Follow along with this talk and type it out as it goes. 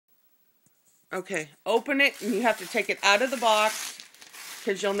Okay, open it, and you have to take it out of the box,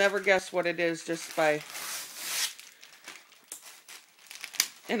 because you'll never guess what it is just by...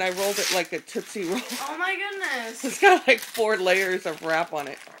 And I rolled it like a Tootsie Roll. Oh my goodness. It's got like 4 layers of wrap on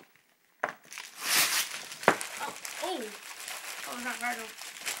it. Oh, not right.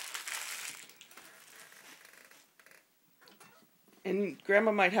 And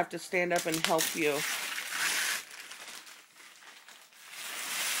Grandma might have to stand up and help you.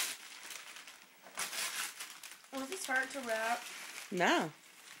 Was this hard to wrap? No.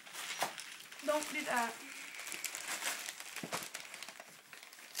 Don't do that.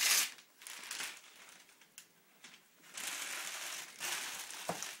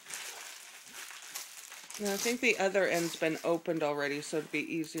 No, I think the other end's been opened already, so it'd be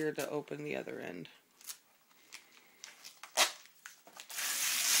easier to open the other end.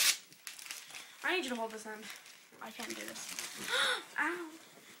 I need you to hold this end. I can't do this. Ow.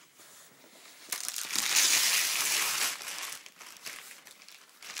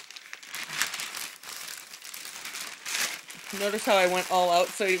 Notice how I went all out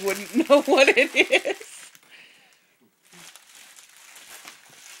so you wouldn't know what it is.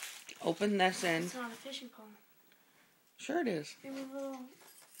 Open this end. It's not a fishing pole. Sure it is. It was a little...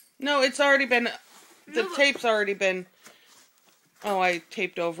 No, it's already been... The No, tape's already been... Oh, I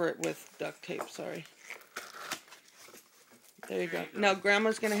taped over it with duct tape, sorry. There you go. Now,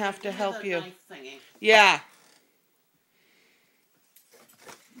 Grandma's going to have to help you. Yeah.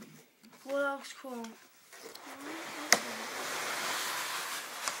 Well, that looks cool.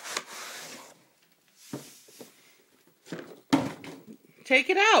 Take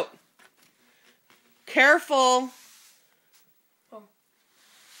it out. Careful. Pull.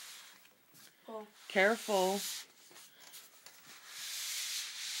 Pull. Careful.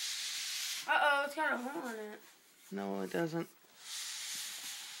 Uh-oh, it's got a hole in it. No, it doesn't.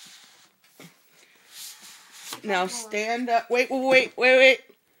 Now stand up. Wait.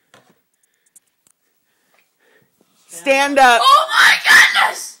 Stand up. Oh my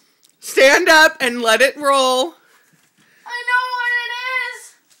goodness! Stand up and let it roll. I know what it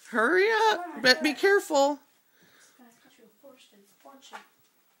is! Hurry up. Oh my But be God. careful.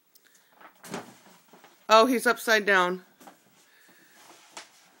 Oh, he's upside down.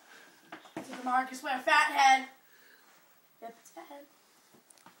 Marcus, wear a fat head. Yep, it's fat head.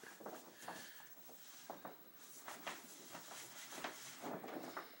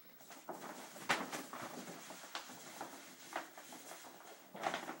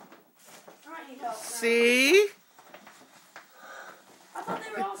 I might need help now. See? I thought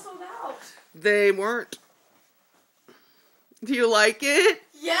they were all sold out. They weren't. Do you like it?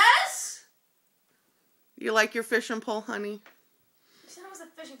 Yes? You like your fishing pole, honey? You said it was a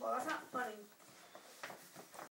fishing pole. That's not funny.